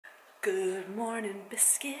Good morning,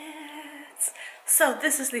 biscuits. So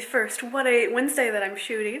this is the first What I Ate Wednesday that I'm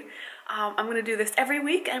shooting. I'm going to do this every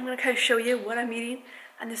week, and I'm going to kind of show you what I'm eating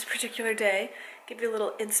on this particular day. Give you a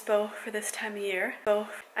little inspo for this time of year. So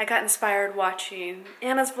I got inspired watching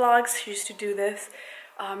Anna's vlogs. She used to do this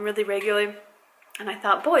really regularly. And I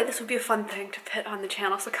thought, boy, this would be a fun thing to put on the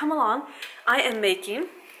channel. So come along. I am making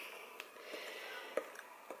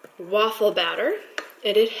waffle batter.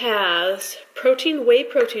 And it has whey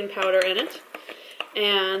protein powder in it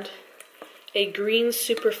and a green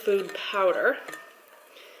superfood powder.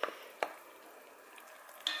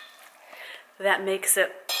 That makes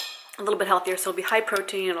it a little bit healthier. So it'll be high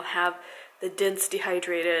protein. It'll have the dense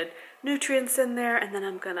dehydrated nutrients in there. And then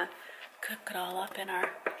I'm gonna cook it all up in our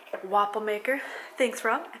waffle maker. Thanks,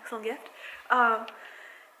 Rob. Excellent gift.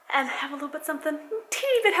 And have a little bit something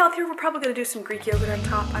teeny bit healthier. We're probably gonna do some Greek yogurt on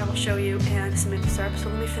top. I will show you, and some maple syrup. So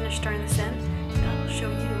let me finish stirring this in, and I will show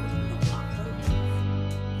you the waffle.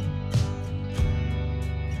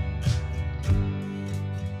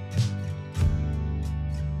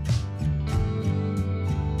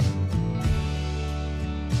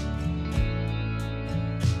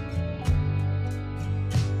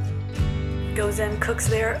 Goes in, cooks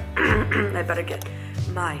there. I better get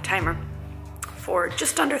my timer for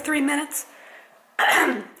just under 3 minutes.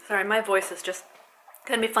 Sorry, my voice is just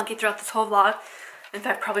gonna be funky throughout this whole vlog. In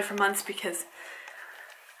fact, probably for months, because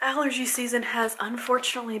allergy season has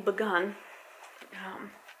unfortunately begun.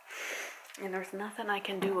 And there's nothing I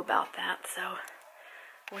can do about that, so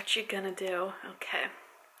what you gonna do? Okay,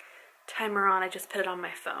 timer on. I just put it on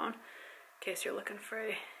my phone in case you're looking for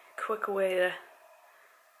a quick way to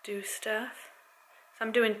do stuff. So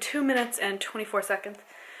I'm doing 2 minutes and 24 seconds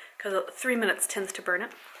because 3 minutes tends to burn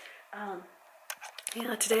it.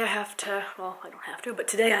 Today I have to, well, I don't have to, but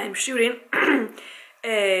today I am shooting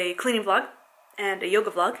a cleaning vlog and a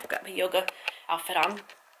yoga vlog. I've got my yoga outfit on,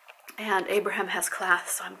 and Abraham has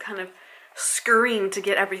class, so I'm kind of scurrying to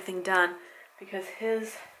get everything done because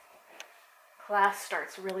his class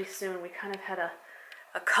starts really soon. We kind of had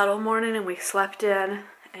a cuddle morning, and we slept in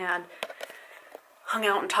and hung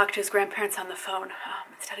out and talked to his grandparents on the phone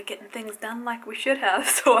instead of getting things done like we should have,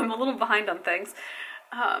 so I'm a little behind on things.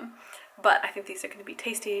 But I think these are going to be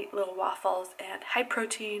tasty little waffles and high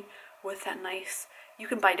protein with that nice, you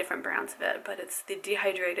can buy different brands of it, but it's the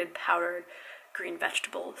dehydrated powdered green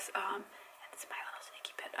vegetables. And it's my little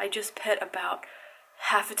sneaky bit. I just put about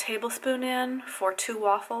half a tablespoon in for 2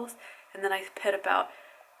 waffles, and then I put about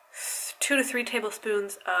 2 to 3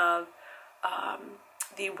 tablespoons of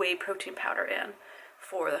the whey protein powder in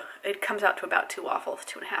for it comes out to about 2 waffles.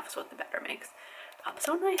 2.5 is what the batter makes.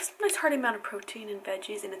 So nice hearty amount of protein and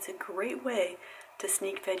veggies, and it's a great way to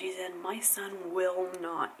sneak veggies in. My son will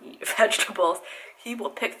not eat vegetables. He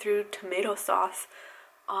will pick through tomato sauce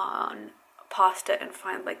on pasta and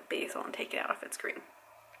find like basil and take it out if it's green.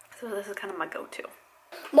 So this is kind of my go-to.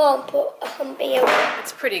 Mom, put some basil.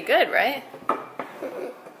 It's pretty good, right?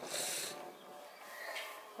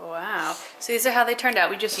 Wow. So these are how they turned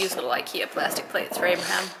out. We just used little IKEA plastic plates for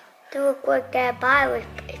Abraham. They look like that pie was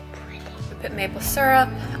pretty. Put maple syrup.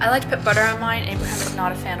 I like to put butter on mine. Abraham is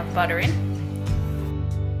not a fan of buttering.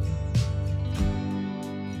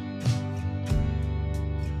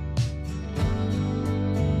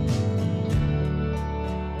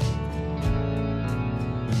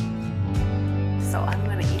 So I'm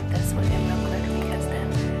gonna eat this with him real quick, because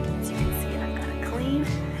then, as you can see, I've gotta clean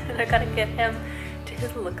and I gotta get him to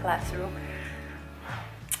his little classroom.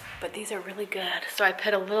 But these are really good. So I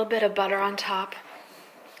put a little bit of butter on top.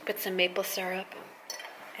 Put some maple syrup,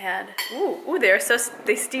 and ooh,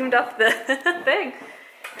 they steamed up the thing.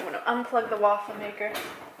 I'm gonna unplug the waffle maker.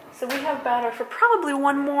 So we have batter for probably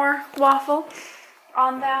 1 more waffle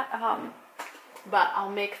on that, but I'll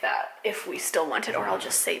make that if we still want it, or I'll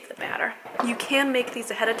just save the batter. You can make these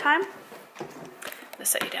ahead of time. I'm gonna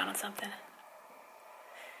set you down on something.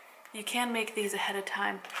 You can make these ahead of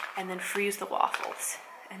time and then freeze the waffles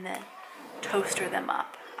and then toaster them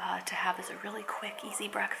up to have as a really quick, easy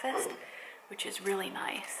breakfast, which is really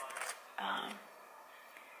nice,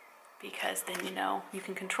 because then you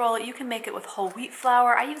can control it. You can make it with whole wheat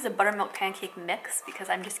flour. I use a buttermilk pancake mix because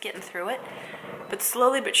I'm just getting through it, but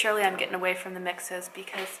slowly but surely I'm getting away from the mixes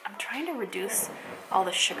because I'm trying to reduce all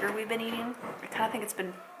the sugar we've been eating. I kind of think it's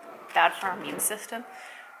been bad for our immune system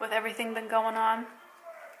with everything been going on.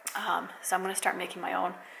 So I'm going to start making my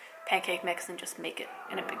own pancake mix and just make it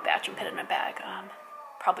in a big batch and put it in a bag.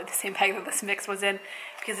 Probably the same bag that this mix was in,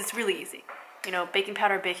 because it's really easy. Baking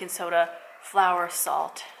powder, baking soda, flour,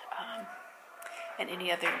 salt, and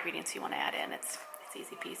any other ingredients you want to add in. It's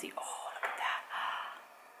easy peasy. Oh, look at that.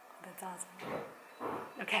 That's awesome.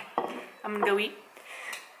 Okay, I'm gonna go eat.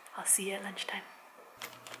 I'll see you at lunchtime.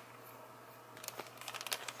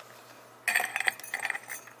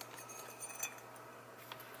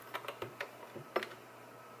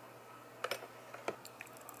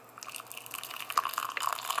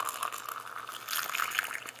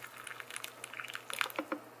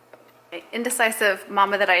 Indecisive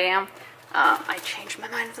mama that I am, I changed my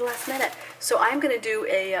mind at the last minute. So I'm gonna do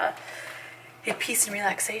a peace and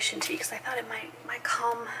relaxation tea because I thought it might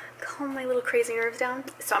calm my little crazy nerves down.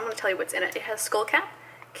 So I'm gonna tell you what's in it. It has skullcap,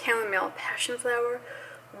 chamomile, passion flower,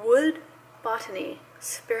 wood, botany,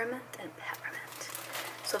 spearmint, and peppermint.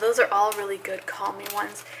 So those are all really good calming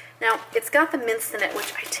ones. Now it's got the mints in it,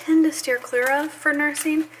 which I tend to steer clear of for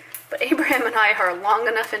nursing, but Abraham and I are long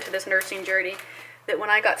enough into this nursing journey that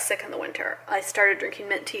when I got sick in the winter, I started drinking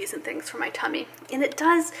mint teas and things for my tummy. And it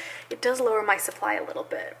does lower my supply a little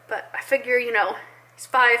bit, but I figure, you know, it's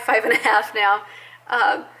 5.5 now.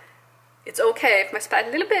 It's okay if my supply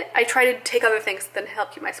a little bit. I try to take other things that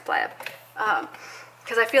help keep my supply up.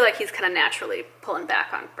 Because I feel like he's kind of naturally pulling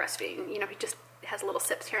back on breastfeeding. You know, he just has little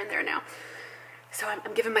sips here and there now. So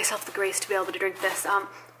I'm giving myself the grace to be able to drink this.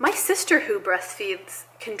 My sister who breastfeeds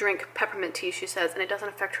can drink peppermint tea, she says, and it doesn't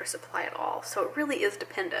affect her supply at all. So it really is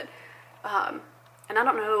dependent. And I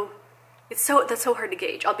don't know, that's so hard to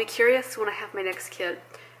gauge. I'll be curious when I have my next kid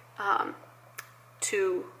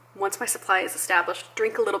to, once my supply is established,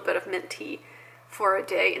 drink a little bit of mint tea for a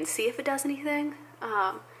day and see if it does anything.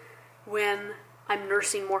 When I'm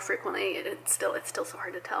nursing more frequently, it's still so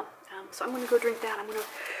hard to tell. So I'm gonna go drink that. I'm gonna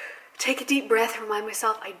take a deep breath and remind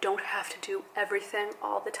myself I don't have to do everything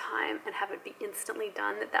all the time and have it be instantly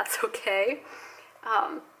done, that's okay.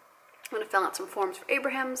 I'm gonna fill out some forms for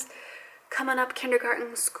Abraham's coming up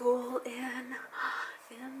kindergarten school in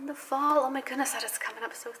the fall. Oh my goodness, that is coming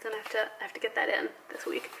up so soon. I have to get that in this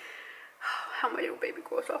week. How my little baby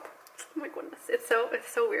grows up. Oh my goodness, it's so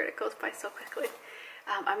weird. It goes by so quickly.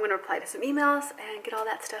 I'm gonna reply to some emails and get all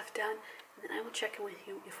that stuff done. And then I will check in with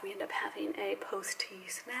you if we end up having a post-tea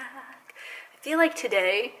snack. I feel like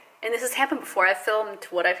today, and this has happened before, I've filmed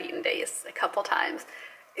what I've eaten days a couple times.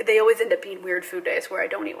 They always end up being weird food days where I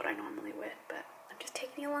don't eat what I normally would, but I'm just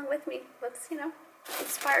taking you along with me. Let's, you know,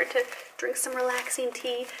 inspired to drink some relaxing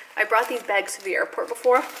tea. I brought these bags to the airport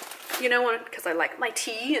before, you know, because I like my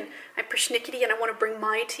tea and I'm persnickety and I want to bring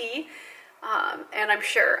my tea. And I'm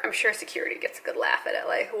sure security gets a good laugh at it,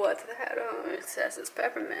 like, what's that? Oh, it says it's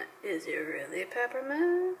peppermint. Is it really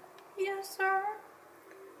peppermint? Yes, sir.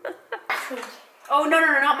 Oh, no,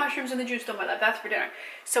 not mushrooms in the juice, though, my love. That's for dinner.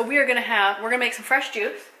 So we're gonna make some fresh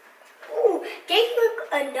juice. Ooh, they look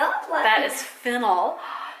a nut like that is fennel.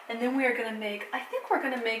 And then I think we're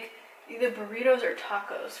gonna make either burritos or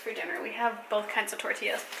tacos for dinner. We have both kinds of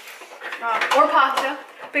tortillas. Or pasta.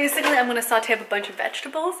 Basically, I'm gonna saute up a bunch of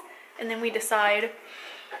vegetables. And then we decide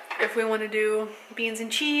if we want to do beans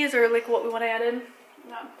and cheese or like what we want to add in.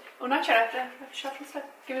 Oh, not yet. I have to shuffle stuff.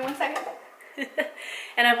 Give me 1 second.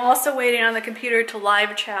 And I'm also waiting on the computer to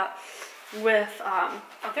live chat with, oh,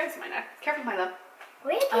 there's my neck. Careful, my love.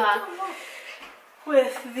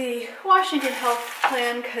 With the Washington Health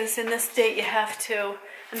Plan, because in this state you have to,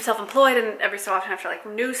 I'm self-employed and every so often I have to like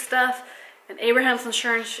renew stuff. And Abraham's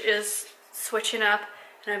insurance is switching up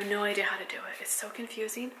and I have no idea how to do it. It's so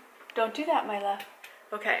confusing. Don't do that, my love.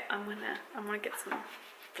 Okay, I'm gonna get some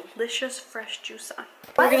delicious fresh juice on.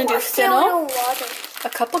 We're gonna do fennel, a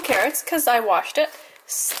couple carrots because I washed it,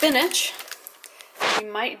 spinach. We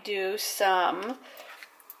might do some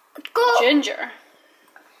ginger.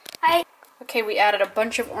 Okay, we added a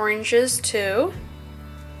bunch of oranges too.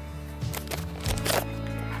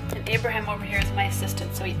 And Abraham over here is my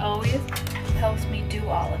assistant, so he always helps me do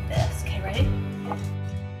all of this. Okay, ready?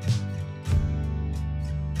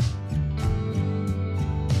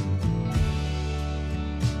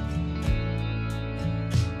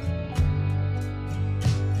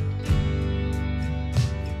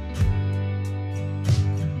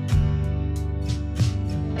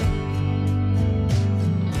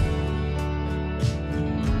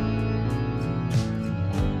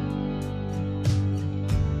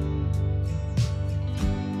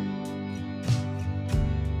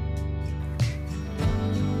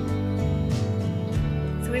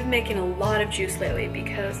 Making a lot of juice lately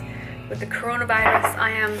because with the coronavirus I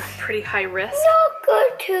am pretty high risk. Not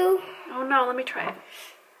good too. Oh no, let me try it.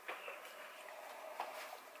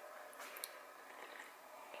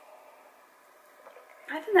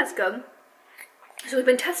 I think that's good. So we've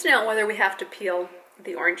been testing out whether we have to peel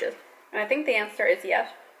the oranges. And I think the answer is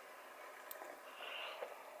yes.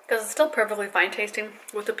 Because it's still perfectly fine tasting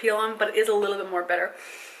with the peel on, but it is a little bit more bitter.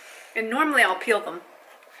 And normally I'll peel them.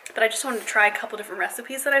 But I just wanted to try a couple different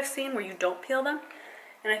recipes that I've seen where you don't peel them.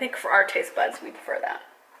 And I think for our taste buds, we prefer that.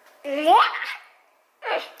 Yeah.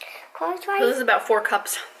 Can I try? So this is about 4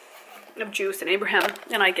 cups of juice, and Abraham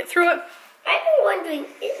and I get through it. I've been wondering,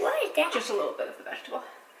 what is that? Just a little bit of the vegetable.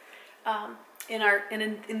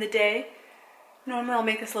 In the day, normally I'll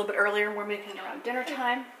make this a little bit earlier. We're making it around dinner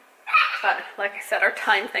time. But like I said, our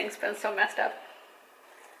time thing's been so messed up.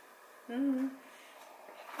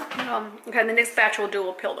 Okay, the next batch we'll do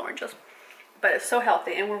will peeled oranges. But it's so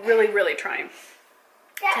healthy, and we're really, really trying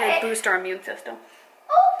to boost our immune system.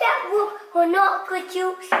 Oh, that will not good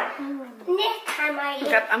juice. Next time I eat.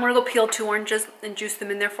 Okay, I'm gonna go peel 2 oranges and juice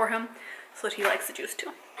them in there for him so that he likes the juice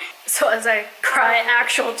too. So as I cry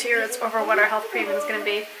actual tears over what our health premium is gonna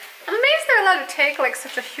be, I'm amazed they're allowed to take like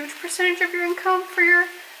such a huge percentage of your income for your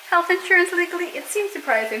health insurance legally. It seems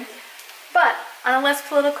surprising. But on a less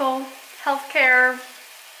political healthcare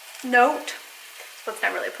note, so it's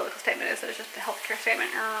not really a political statement, is it? It's just a healthcare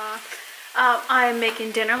statement. I'm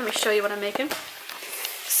making dinner. Let me show you what I'm making.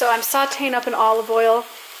 So I'm sauteing up in olive oil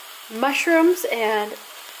mushrooms and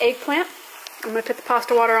eggplant. I'm going to put the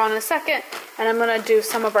pasta water on in a second, and I'm going to do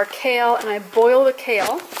some of our kale, and I boil the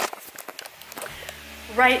kale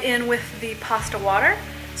right in with the pasta water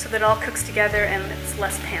so that it all cooks together and it's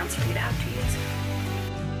less pans for you to have to use.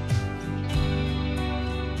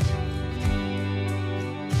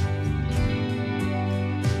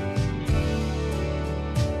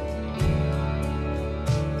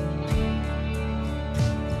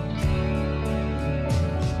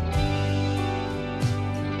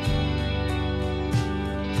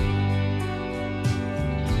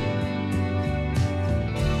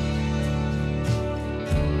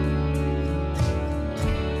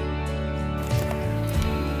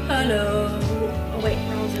 Hello. Oh wait,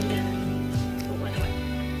 we're all zoomed in. Oh, wait.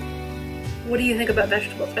 What do you think about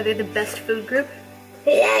vegetables? Are they the best food group?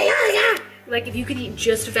 Yeah. Like if you could eat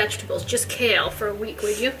just vegetables, just kale for a week,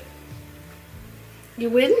 would you?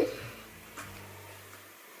 You wouldn't?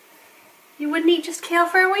 You wouldn't eat just kale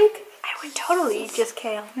for a week? I would totally eat just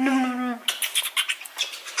kale. No.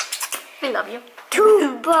 I love you.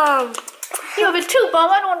 Two bomb. You have a tooth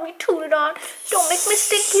bomb. I don't want to be tooted on. Don't make me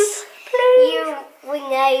stick you. Please. You when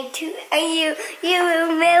I too, and you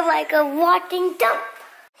will live like a walking dump.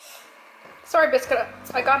 Sorry, Biscuit.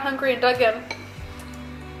 I got hungry and dug in.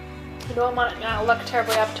 You know I'm on it now. Look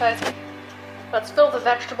terribly appetizing. Let's fill the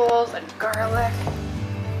vegetables and garlic.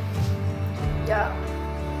 Yeah.